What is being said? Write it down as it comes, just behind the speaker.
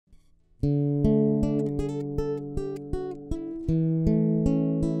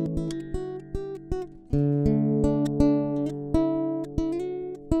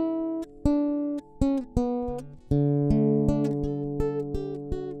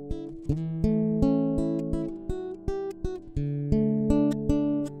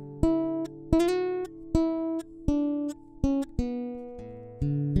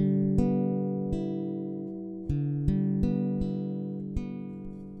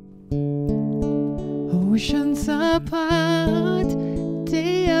Oceans apart,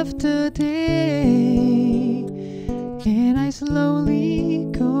 day after day, and I slowly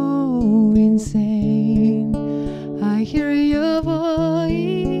go insane. I hear your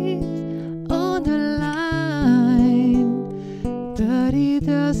voice on the line, but it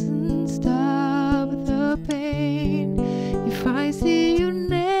doesn't stop the pain. If I see you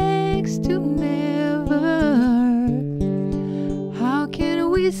next to never, how can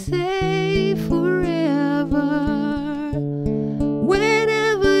we say forever?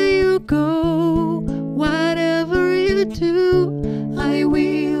 Whenever you go, whatever you do, I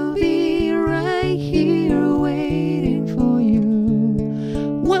will be right here waiting for you.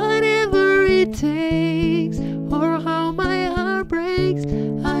 Whatever it takes, or how my heart breaks,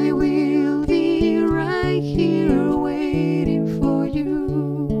 I will be right here waiting for you.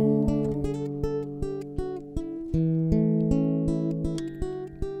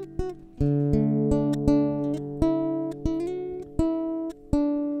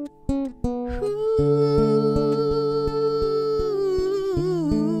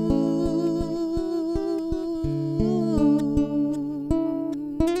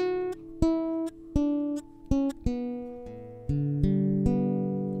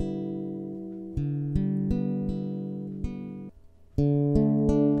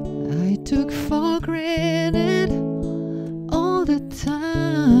 I took for granted all the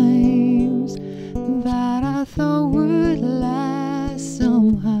times that I thought would last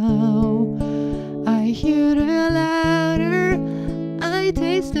somehow. I hear it louder, I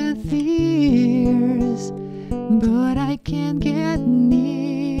taste the tears, but I can't get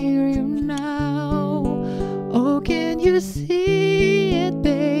near you now. Oh, can you see it,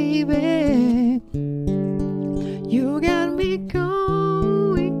 baby? You got me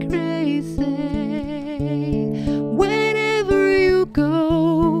going crazy. Whenever you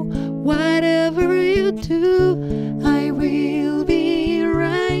go, whatever you do, I will be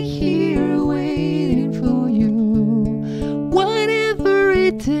right here waiting for you. Whatever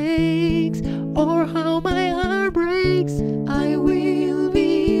it takes, or how my heart breaks, I will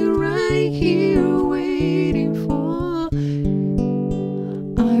be right here waiting for.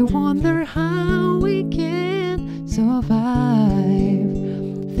 I wonder how we can survive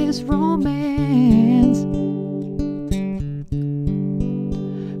this romance,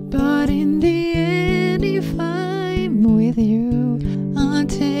 but in the